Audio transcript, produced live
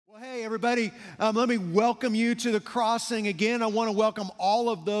everybody. Let me welcome you to The Crossing. Again, I want to welcome all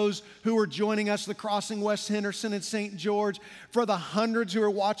of those who are joining us, The Crossing, West Henderson, and St. George, for the hundreds who are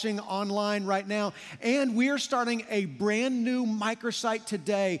watching online right now. And we are starting a brand new microsite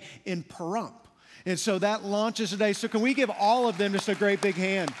today in Pahrump. And so that launches today. So can we give all of them just a great big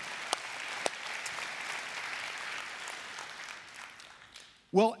hand?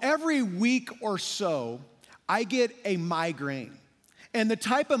 Well, every week or so, I get a migraine. And the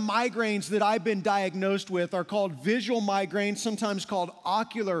type of migraines that I've been diagnosed with are called visual migraines, sometimes called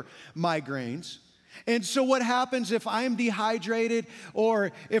ocular migraines. And so what happens if I'm dehydrated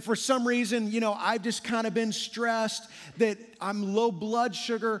or if for some reason, I've just kind of been stressed, that I'm low blood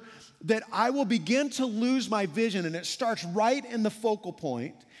sugar, that I will begin to lose my vision, and it starts right in the focal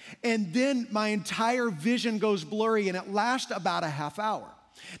point, and then my entire vision goes blurry, and it lasts about a half hour.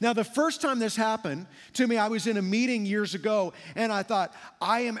 Now, the first time this happened to me, I was in a meeting years ago, and I thought,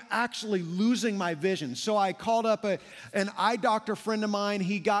 I am actually losing my vision. So I called up an eye doctor friend of mine.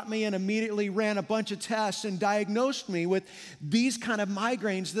 He got me and immediately ran a bunch of tests and diagnosed me with these kind of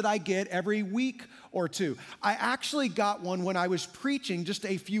migraines that I get every week or two. I actually got one when I was preaching just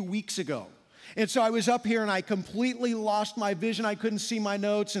a few weeks ago. And so I was up here and I completely lost my vision. I couldn't see my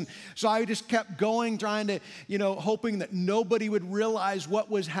notes. And so I just kept going, trying to, hoping that nobody would realize what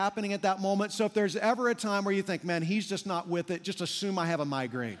was happening at that moment. So if there's ever a time where you think, man, he's just not with it, just assume I have a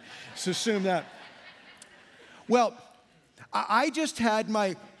migraine. Just assume that. Well, I just had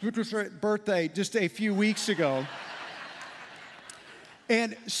my birthday just a few weeks ago.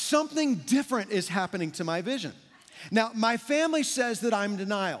 And something different is happening to my vision. Now, my family says that I'm in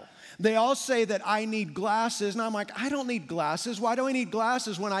denial. They all say that I need glasses, and I'm like, I don't need glasses. Why do I need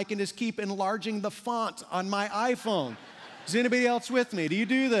glasses when I can just keep enlarging the font on my iPhone? Is anybody else with me? Do you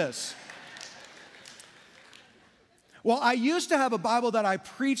do this? Well, I used to have a Bible that I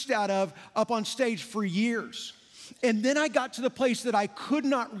preached out of up on stage for years. And then I got to the place that I could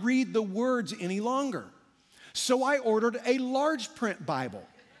not read the words any longer. So I ordered a large print Bible,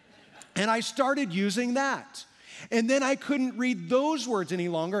 and I started using that. And then I couldn't read those words any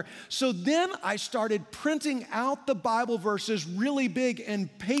longer. So then I started printing out the Bible verses really big and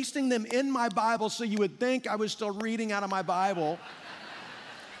pasting them in my Bible so you would think I was still reading out of my Bible.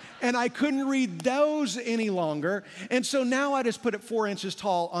 And I couldn't read those any longer. And so now I just put it 4 inches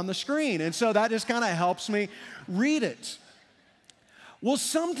tall on the screen. And so that just kind of helps me read it. Well,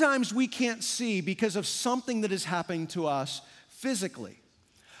 sometimes we can't see because of something that is happening to us physically.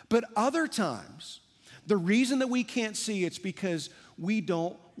 But other times, the reason that we can't see, it's because we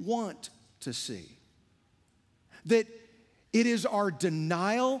don't want to see. That it is our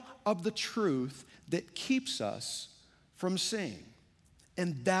denial of the truth that keeps us from seeing.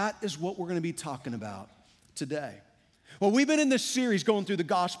 And that is what we're going to be talking about today. Well, we've been in this series going through the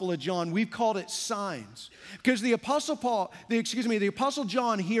Gospel of John. We've called it Signs. Because the Apostle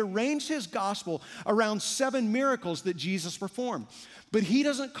John, he arranged his gospel around 7 miracles that Jesus performed. But he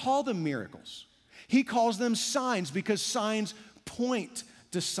doesn't call them miracles. He calls them signs because signs point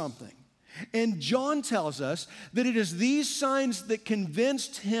to something. And John tells us that it is these signs that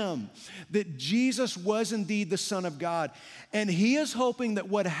convinced him that Jesus was indeed the Son of God. And he is hoping that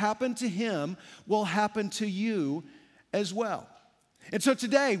what happened to him will happen to you as well. And so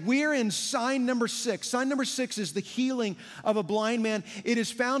today, we're in sign number 6. Sign number 6 is the healing of a blind man. It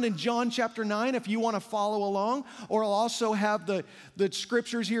is found in John chapter 9 if you want to follow along, or I'll also have the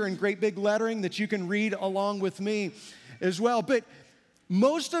scriptures here in great big lettering that you can read along with me as well. But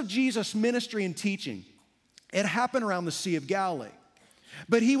most of Jesus' ministry and teaching, it happened around the Sea of Galilee.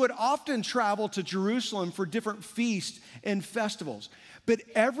 But he would often travel to Jerusalem for different feasts and festivals. But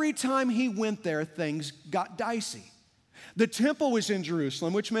every time he went there, things got dicey. The temple was in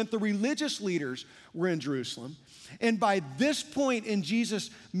Jerusalem, which meant the religious leaders were in Jerusalem. And by this point in Jesus'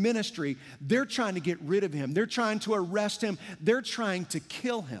 ministry, they're trying to get rid of him. They're trying to arrest him. They're trying to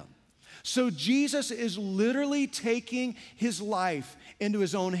kill him. So Jesus is literally taking his life into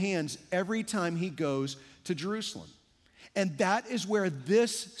his own hands every time he goes to Jerusalem. And that is where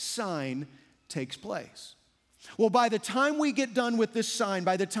this sign takes place. Well, by the time we get done with this sign,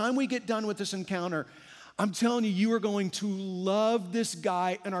 by the time we get done with this encounter, I'm telling you, you are going to love this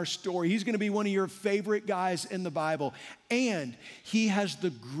guy in our story. He's going to be one of your favorite guys in the Bible. And he has the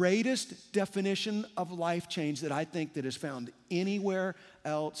greatest definition of life change that I think that is found anywhere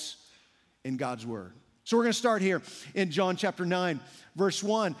else in God's Word. So we're going to start here in John chapter 9, verse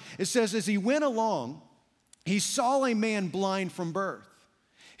 1. It says, as he went along, he saw a man blind from birth.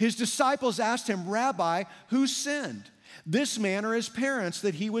 His disciples asked him, Rabbi, who sinned, this man or his parents,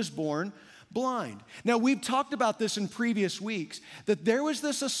 that he was born blind. Now, we've talked about this in previous weeks, that there was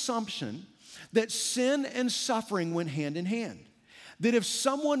this assumption that sin and suffering went hand in hand. That if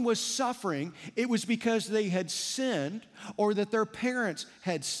someone was suffering, it was because they had sinned or that their parents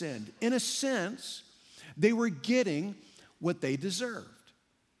had sinned. In a sense, they were getting what they deserved.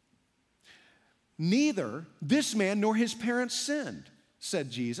 Neither this man nor his parents sinned,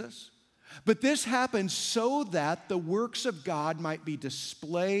 said Jesus. But this happened so that the works of God might be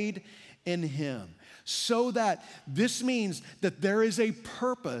displayed in him. So that this means that there is a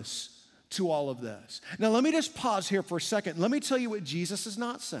purpose to all of this. Now, let me just pause here for a second. Let me tell you what Jesus is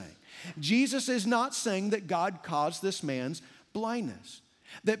not saying. Jesus is not saying that God caused this man's blindness,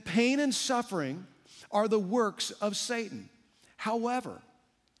 that pain and suffering are the works of Satan. However,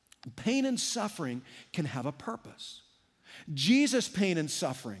 pain and suffering can have a purpose. Jesus' pain and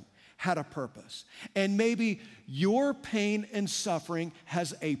suffering had a purpose. And maybe your pain and suffering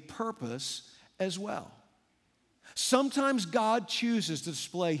has a purpose as well. Sometimes God chooses to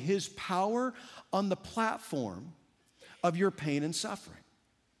display his power on the platform of your pain and suffering.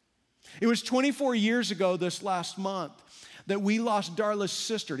 It was 24 years ago this last month that we lost Darla's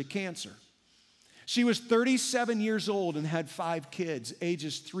sister to cancer. She was 37 years old and had 5 kids,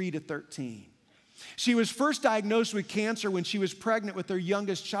 ages 3 to 13. She was first diagnosed with cancer when she was pregnant with her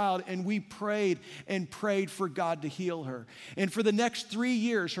youngest child, and we prayed and prayed for God to heal her. And for the next 3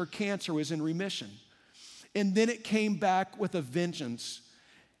 years, her cancer was in remission. And then it came back with a vengeance,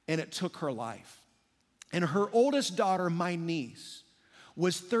 and it took her life. And her oldest daughter, my niece,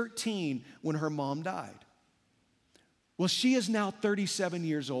 was 13 when her mom died. Well, she is now 37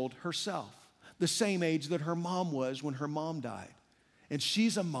 years old herself, the same age that her mom was when her mom died. And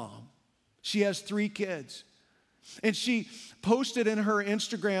she's a mom. She has 3 kids. And she posted in her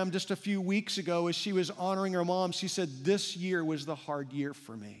Instagram just a few weeks ago as she was honoring her mom, she said, "This year was the hard year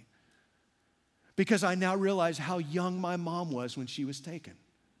for me, because I now realize how young my mom was when she was taken."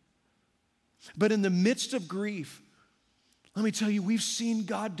 But in the midst of grief, let me tell you, we've seen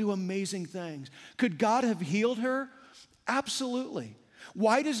God do amazing things. Could God have healed her? Absolutely.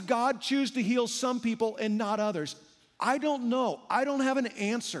 Why does God choose to heal some people and not others? I don't know. I don't have an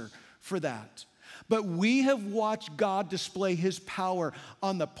answer for that. But we have watched God display his power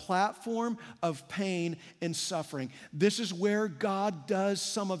on the platform of pain and suffering. This is where God does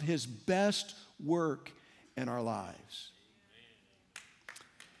some of his best work in our lives.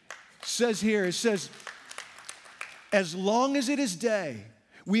 It says, "As long as it is day,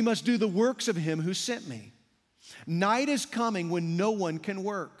 we must do the works of him who sent me. Night is coming when no one can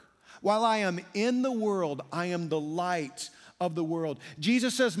work. While I am in the world, I am the light of the world."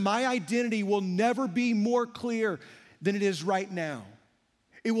 Jesus says, my identity will never be more clear than it is right now.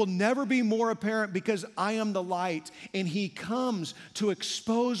 It will never be more apparent because I am the light, and he comes to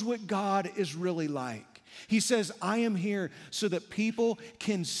expose what God is really like. He says, I am here so that people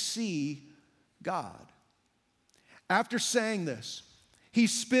can see God. After saying this, he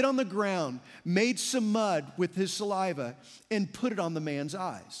spit on the ground, made some mud with his saliva, and put it on the man's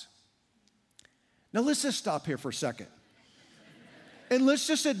eyes. Now let's just stop here for a second. And let's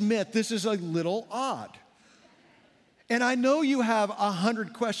just admit this is a little odd. And I know you have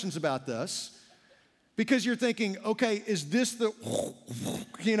 100 questions about this because you're thinking, okay, is this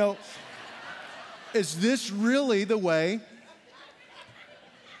is this really the way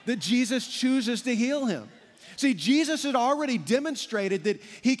that Jesus chooses to heal him? See, Jesus had already demonstrated that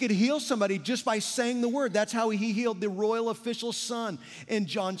he could heal somebody just by saying the word. That's how he healed the royal official's son in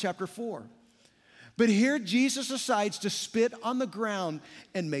John chapter 4. But here Jesus decides to spit on the ground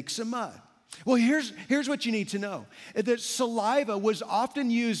and make some mud. Well, here's what you need to know. That saliva was often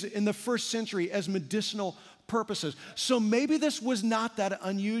used in the first century as medicinal purposes. So maybe this was not that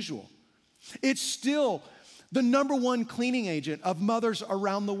unusual. It's still the number 1 cleaning agent of mothers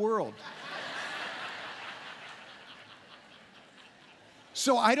around the world.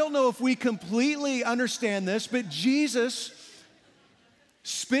 So I don't know if we completely understand this, but Jesus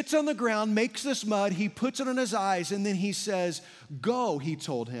spits on the ground, makes this mud, he puts it on his eyes, and then he says, "Go," he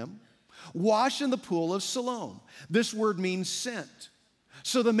told him, "wash in the pool of Siloam." This word means sent.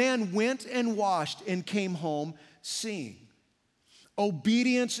 So the man went and washed and came home seeing.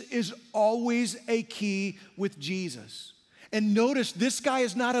 Obedience is always a key with Jesus. And notice, this guy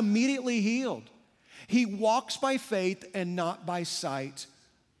is not immediately healed. He walks by faith and not by sight,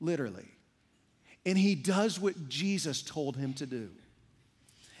 literally. And he does what Jesus told him to do.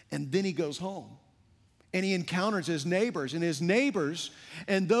 And then he goes home and he encounters his neighbors. And his neighbors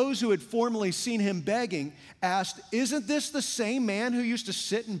and those who had formerly seen him begging asked, "Isn't this the same man who used to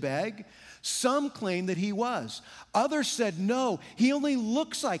sit and beg?" Some claimed that he was. Others said, "No, he only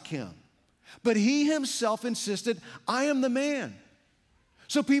looks like him." But he himself insisted, I am the man.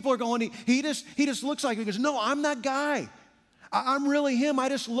 So people are going, he just looks like him. He goes, no, I'm that guy. I'm really him. I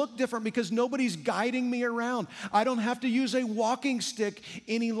just look different because nobody's guiding me around. I don't have to use a walking stick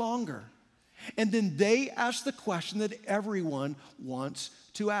any longer. And then they ask the question that everyone wants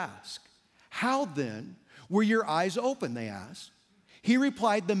to ask. How then were your eyes open, they asked. He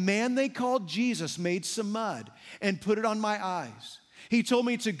replied, the man they called Jesus made some mud and put it on my eyes. He told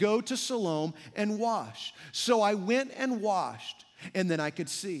me to go to Siloam and wash. So I went and washed, and then I could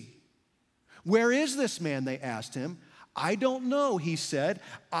see. Where is this man, they asked him. I don't know, he said.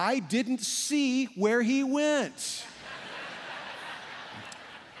 I didn't see where he went.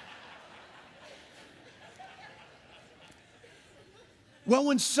 Well,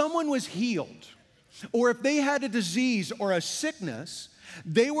 when someone was healed, or if they had a disease or a sickness,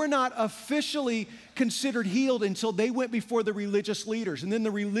 they were not officially considered healed until they went before the religious leaders. And then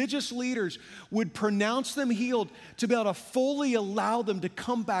the religious leaders would pronounce them healed to be able to fully allow them to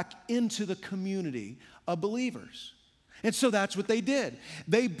come back into the community of believers. And so that's what they did.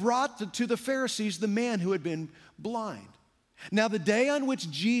 They brought to the Pharisees the man who had been blind. Now, the day on which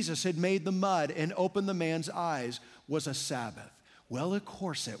Jesus had made the mud and opened the man's eyes was a Sabbath. Well, of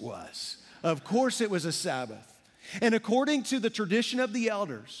course it was. Of course it was a Sabbath. And according to the tradition of the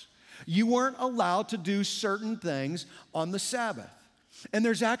elders, you weren't allowed to do certain things on the Sabbath. And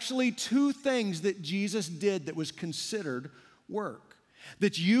there's actually two things that Jesus did that was considered work.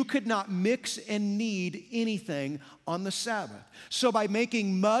 That you could not mix and knead anything on the Sabbath. So by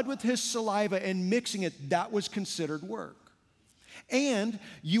making mud with his saliva and mixing it, that was considered work. And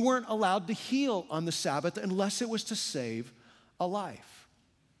you weren't allowed to heal on the Sabbath unless it was to save a life.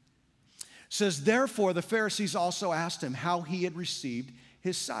 It says, therefore, the Pharisees also asked him how he had received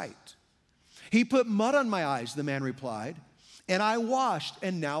his sight. He put mud on my eyes, the man replied, and I washed,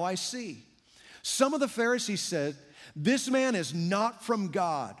 and now I see. Some of the Pharisees said, this man is not from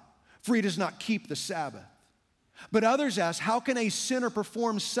God, for he does not keep the Sabbath. But others asked, how can a sinner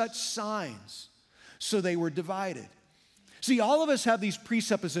perform such signs? So they were divided. See, all of us have these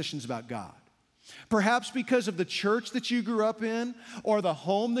presuppositions about God. Perhaps because of the church that you grew up in or the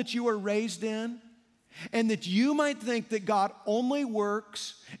home that you were raised in, and that you might think that God only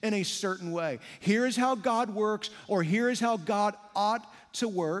works in a certain way. Here is how God works, or here is how God ought to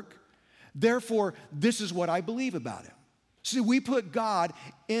work. Therefore, this is what I believe about him. See, we put God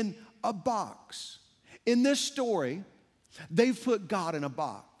in a box. In this story, they've put God in a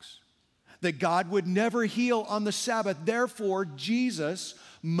box. That God would never heal on the Sabbath. Therefore, Jesus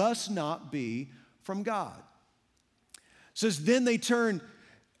must not be from God. It says, then they turned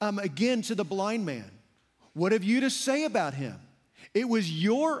again to the blind man. What have you to say about him? It was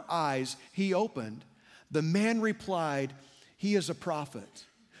your eyes he opened. The man replied, he is a prophet.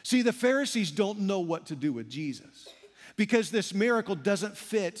 See, the Pharisees don't know what to do with Jesus because this miracle doesn't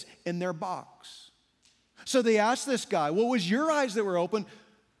fit in their box. So they asked this guy, well, was your eyes that were open?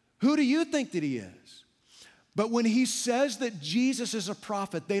 Who do you think that he is? But when he says that Jesus is a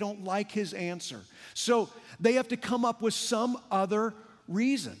prophet, they don't like his answer. So they have to come up with some other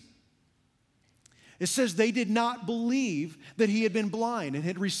reason. It says they did not believe that he had been blind and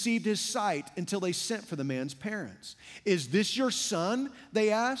had received his sight until they sent for the man's parents. Is this your son? They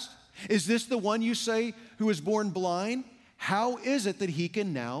asked. Is this the one you say who was born blind? How is it that he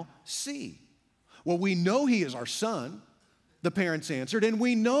can now see? Well, we know he is our son, the parents answered, and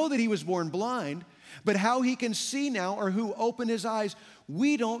we know that he was born blind, but how he can see now or who opened his eyes,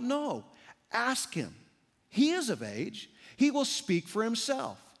 we don't know. Ask him. He is of age. He will speak for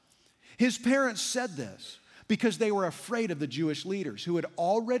himself. His parents said this because they were afraid of the Jewish leaders who had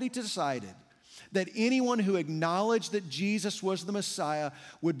already decided that anyone who acknowledged that Jesus was the Messiah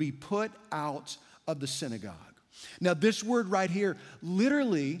would be put out of the synagogue. Now, this word right here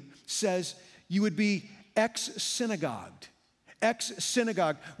literally says you would be ex-synagogued.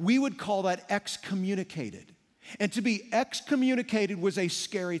 Ex-synagogue, we would call that excommunicated. And to be excommunicated was a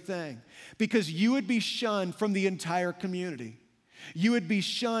scary thing because you would be shunned from the entire community. You would be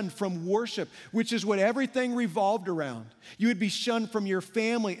shunned from worship, which is what everything revolved around. You would be shunned from your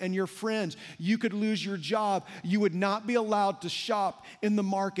family and your friends. You could lose your job. You would not be allowed to shop in the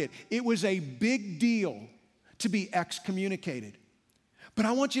market. It was a big deal to be excommunicated. But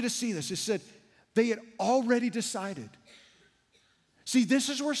I want you to see this. It said they had already decided. See, this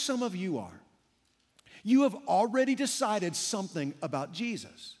is where some of you are. You have already decided something about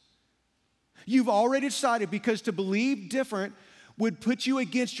Jesus. You've already decided because to believe different would put you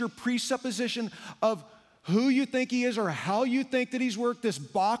against your presupposition of who you think he is or how you think that he's worked, this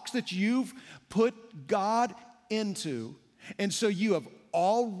box that you've put God into. And so you have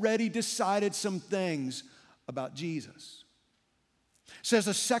already decided some things about Jesus. It says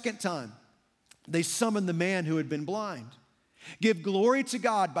a second time, they summoned the man who had been blind. Give glory to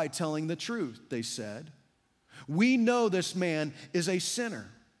God by telling the truth, they said. We know this man is a sinner.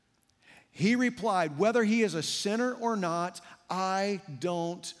 He replied, whether he is a sinner or not, I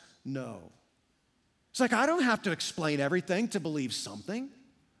don't know. It's like, I don't have to explain everything to believe something.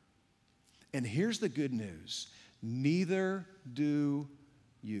 And here's the good news. Neither do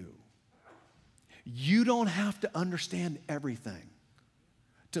you. You don't have to understand everything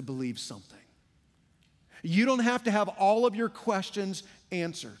to believe something. You don't have to have all of your questions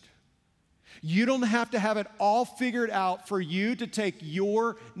answered. You don't have to have it all figured out for you to take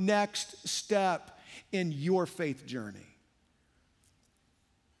your next step in your faith journey.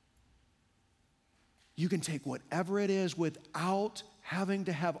 You can take whatever it is without having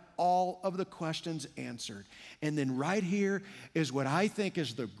to have all of the questions answered. And then right here is what I think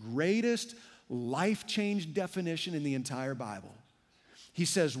is the greatest life change definition in the entire Bible. He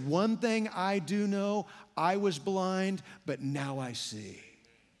says, one thing I do know, I was blind, but now I see.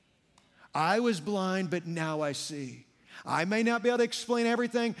 I was blind, but now I see. I may not be able to explain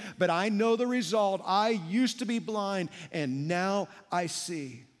everything, but I know the result. I used to be blind, and now I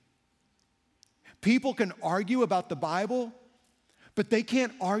see. People can argue about the Bible, but they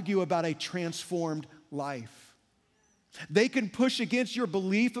can't argue about a transformed life. They can push against your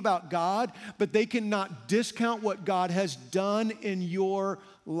belief about God, but they cannot discount what God has done in your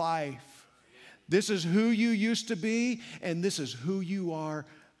life. This is who you used to be, and this is who you are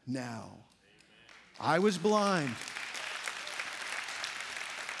now. I was blind.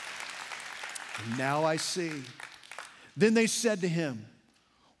 And now I see. Then they said to him,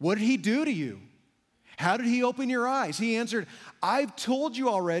 what did he do to you? How did he open your eyes? He answered, I've told you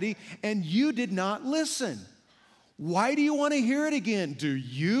already, and you did not listen. Why do you want to hear it again? Do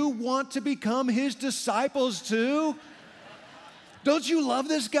you want to become his disciples too? Don't you love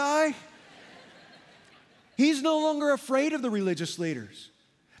this guy? He's no longer afraid of the religious leaders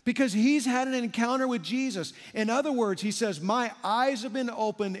because he's had an encounter with Jesus. In other words, he says, my eyes have been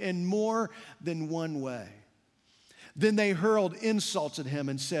opened in more than one way. Then they hurled insults at him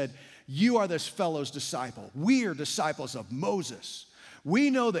and said, you are this fellow's disciple. We are disciples of Moses.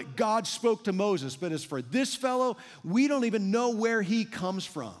 We know that God spoke to Moses, but as for this fellow, we don't even know where he comes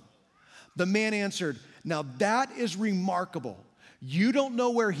from. The man answered, now that is remarkable. You don't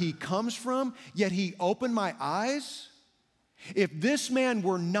know where he comes from, yet he opened my eyes? If this man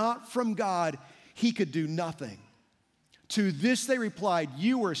were not from God, he could do nothing. To this they replied,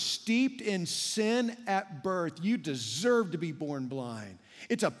 you were steeped in sin at birth. You deserve to be born blind.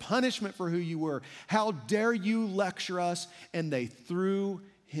 It's a punishment for who you were. How dare you lecture us? And they threw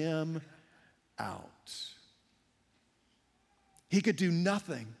him out. He could do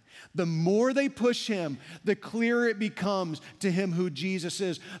nothing. The more they push him, the clearer it becomes to him who Jesus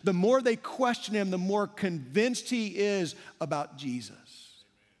is. The more they question him, the more convinced he is about Jesus.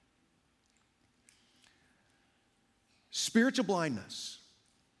 Spiritual blindness.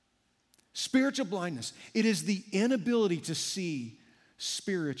 Spiritual blindness. It is the inability to see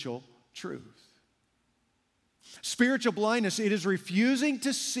spiritual truth. Spiritual blindness, it is refusing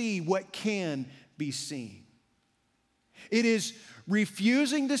to see what can be seen. It is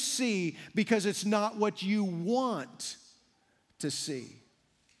refusing to see because it's not what you want to see.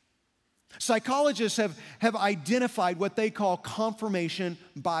 Psychologists have identified what they call confirmation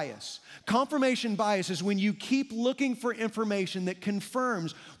bias. Confirmation bias is when you keep looking for information that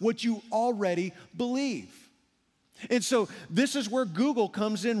confirms what you already believe. And so this is where Google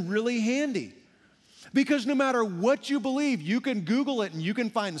comes in really handy. Because no matter what you believe, you can Google it and you can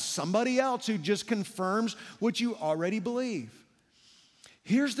find somebody else who just confirms what you already believe.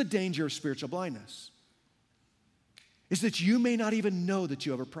 Here's the danger of spiritual blindness, is that you may not even know that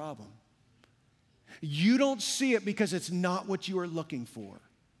you have a problem. You don't see it because it's not what you are looking for.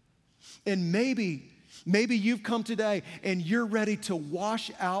 And maybe you've come today and you're ready to wash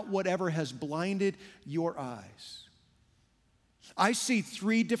out whatever has blinded your eyes. I see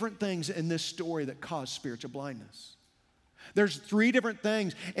three different things in this story that cause spiritual blindness. There's three different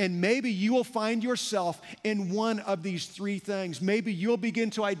things, and maybe you will find yourself in one of these three things. Maybe you'll begin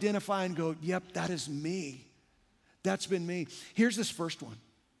to identify and go, yep, that is me. That's been me. Here's this first one.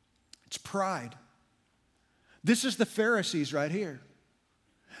 It's pride. This is the Pharisees right here.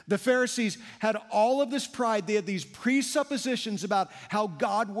 The Pharisees had all of this pride. They had these presuppositions about how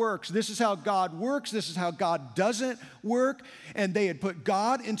God works. This is how God works. This is how God doesn't work. And they had put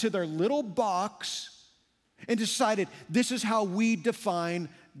God into their little box and decided this is how we define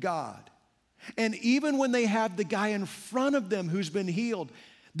God. And even when they have the guy in front of them who's been healed,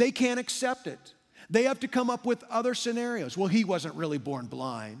 they can't accept it. They have to come up with other scenarios. Well, he wasn't really born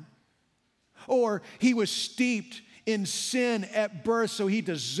blind. Or he was steeped in sin at birth, so he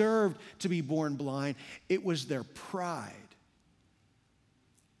deserved to be born blind. It was their pride.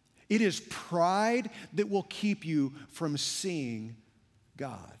 It is pride that will keep you from seeing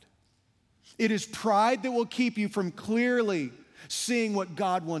God. It is pride that will keep you from clearly seeing what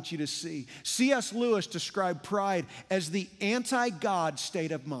God wants you to see. C.S. Lewis described pride as the anti-God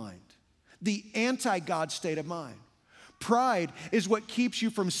state of mind. The anti-God state of mind. Pride is what keeps you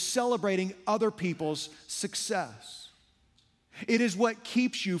from celebrating other people's success. It is what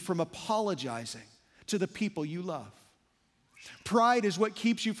keeps you from apologizing to the people you love. Pride is what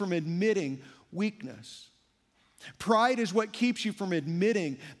keeps you from admitting weakness. Pride is what keeps you from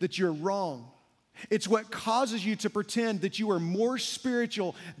admitting that you're wrong. It's what causes you to pretend that you are more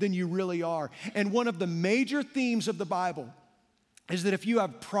spiritual than you really are. And one of the major themes of the Bible is that if you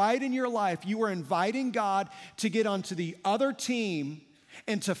have pride in your life, you are inviting God to get onto the other team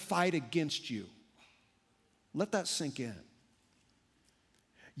and to fight against you. Let that sink in.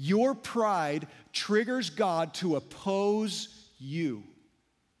 Your pride triggers God to oppose you,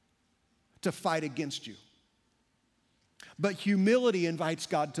 to fight against you. But humility invites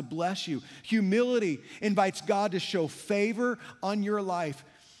God to bless you. Humility invites God to show favor on your life.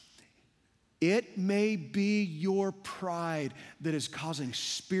 It may be your pride that is causing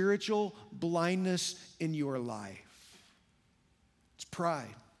spiritual blindness in your life. It's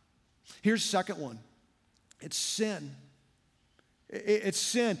pride. Here's the second one. It's sin. It's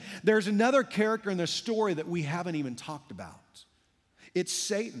sin. There's another character in this story that we haven't even talked about. It's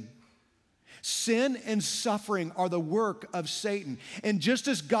Satan. Sin and suffering are the work of Satan. And just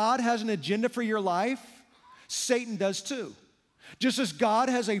as God has an agenda for your life, Satan does too. Just as God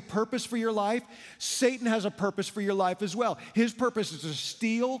has a purpose for your life, Satan has a purpose for your life as well. His purpose is to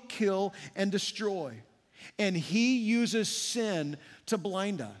steal, kill, and destroy. And he uses sin to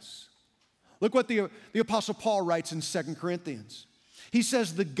blind us. Look what the Apostle Paul writes in 2 Corinthians. He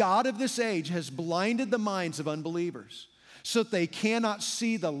says, the God of this age has blinded the minds of unbelievers so that they cannot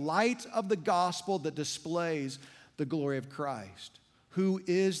see the light of the gospel that displays the glory of Christ, who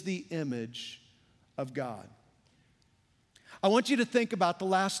is the image of God. I want you to think about the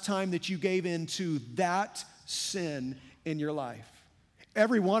last time that you gave in to that sin in your life.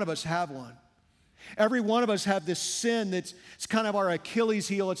 Every one of us have one. Every one of us have this sin it's kind of our Achilles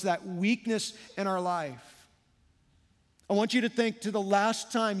heel. It's that weakness in our life. I want you to think to the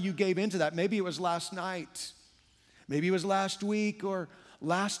last time you gave into that. Maybe it was last night. Maybe it was last week or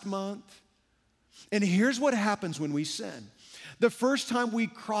last month. And here's what happens when we sin. The first time we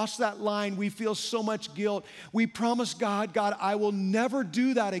cross that line, we feel so much guilt. We promise God, I will never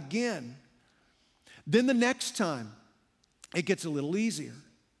do that again. Then the next time, it gets a little easier.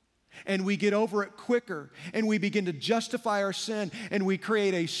 And we get over it quicker. And we begin to justify our sin. And we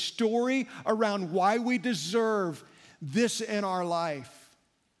create a story around why we deserve this in our life.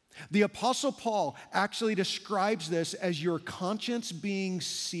 The Apostle Paul actually describes this as your conscience being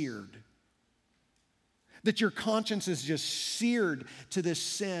seared. That your conscience is just seared to this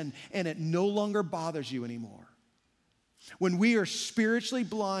sin and it no longer bothers you anymore. When we are spiritually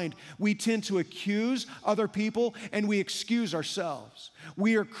blind, we tend to accuse other people and we excuse ourselves.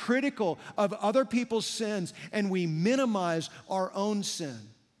 We are critical of other people's sins and we minimize our own sin.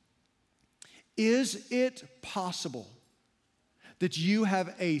 Is it possible that you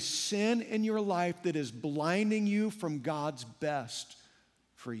have a sin in your life that is blinding you from God's best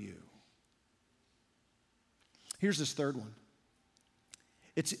for you? Here's this third one.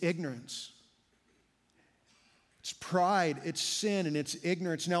 It's ignorance. It's pride, it's sin, and it's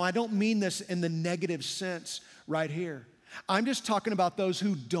ignorance. Now, I don't mean this in the negative sense right here. I'm just talking about those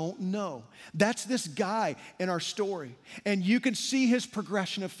who don't know. That's this guy in our story. And you can see his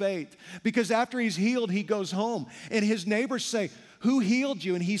progression of faith because after he's healed, he goes home. And his neighbors say, "Who healed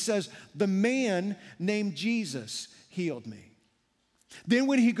you?" And he says, "The man named Jesus healed me." Then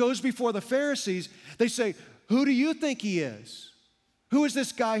when he goes before the Pharisees, they say, "Who do you think he is? Who is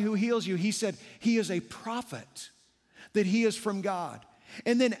this guy who heals you?" He said, "He is a prophet, that he is from God."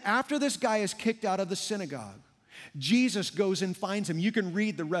 And then after this guy is kicked out of the synagogue, Jesus goes and finds him. You can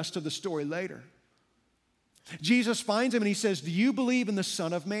read the rest of the story later. Jesus finds him and he says, "Do you believe in the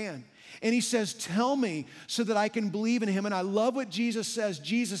Son of Man?" And he says, "Tell me so that I can believe in him." And I love what Jesus says.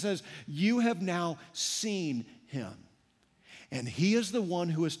 Jesus says, "You have now seen him. And he is the one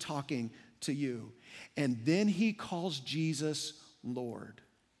who is talking to you." And then he calls Jesus Lord.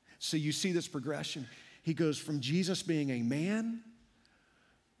 So you see this progression. He goes from Jesus being a man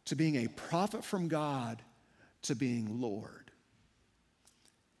to being a prophet from God to being Lord.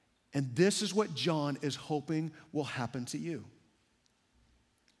 And this is what John is hoping will happen to you.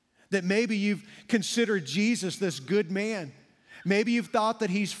 That maybe you've considered Jesus this good man. Maybe you've thought that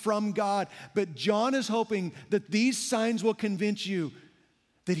he's from God, but John is hoping that these signs will convince you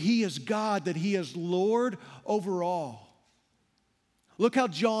that he is God, that he is Lord over all. Look how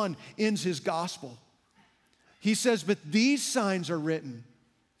John ends his gospel. He says, but these signs are written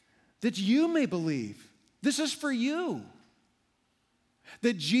that you may believe. This is for you.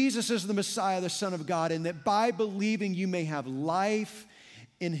 That Jesus is the Messiah, the Son of God, and that by believing you may have life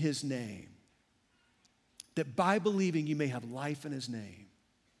in his name. That by believing you may have life in his name.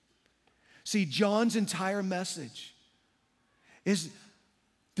 See, John's entire message is,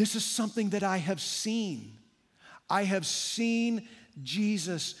 this is something that I have seen. I have seen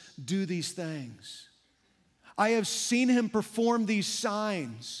Jesus do these things. I have seen him perform these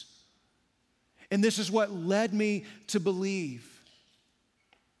signs. And this is what led me to believe.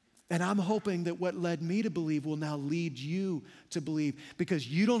 And I'm hoping that what led me to believe will now lead you to believe, because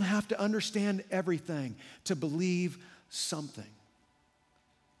you don't have to understand everything to believe something.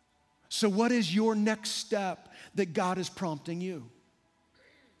 So what is your next step that God is prompting you?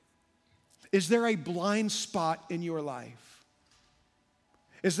 Is there a blind spot in your life?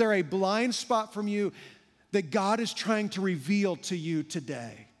 Is there a blind spot from you that God is trying to reveal to you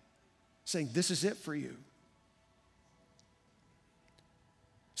today? Saying, this is it for you.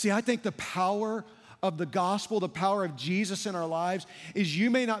 See, I think the power of the gospel, the power of Jesus in our lives, is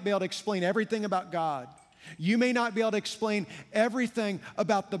you may not be able to explain everything about God. You may not be able to explain everything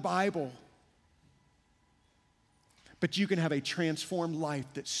about the Bible. But you can have a transformed life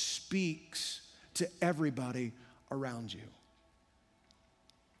that speaks to everybody around you.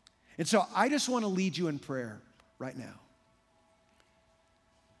 And so I just want to lead you in prayer right now.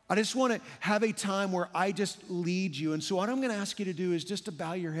 I just want to have a time where I just lead you. And so what I'm going to ask you to do is just to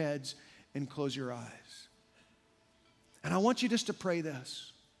bow your heads and close your eyes. And I want you just to pray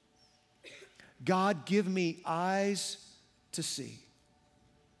this. God, give me eyes to see.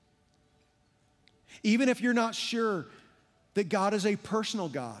 Even if you're not sure that God is a personal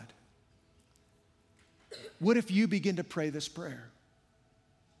God, what if you begin to pray this prayer?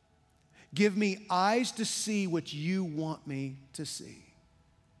 Give me eyes to see what you want me to see.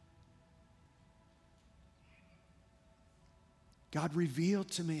 God, reveal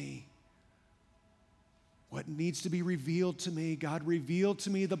to me what needs to be revealed to me. God, reveal to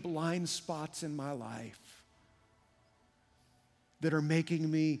me the blind spots in my life that are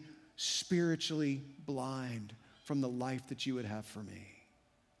making me spiritually blind from the life that you would have for me.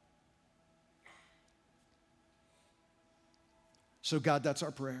 So God, that's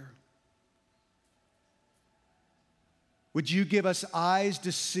our prayer. Would you give us eyes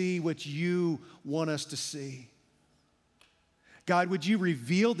to see what you want us to see? God, would you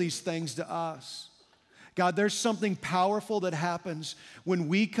reveal these things to us? God, there's something powerful that happens when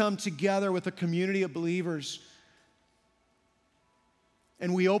we come together with a community of believers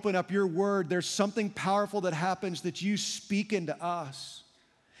and we open up your word. There's something powerful that happens that you speak into us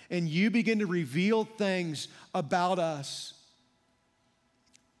and you begin to reveal things about us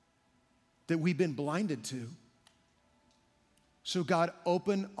that we've been blinded to. So God,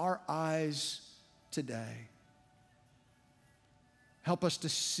 open our eyes today. Help us to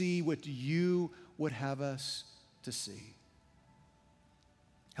see what you would have us to see.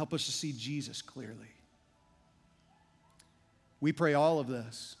 Help us to see Jesus clearly. We pray all of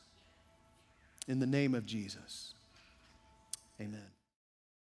this in the name of Jesus. Amen.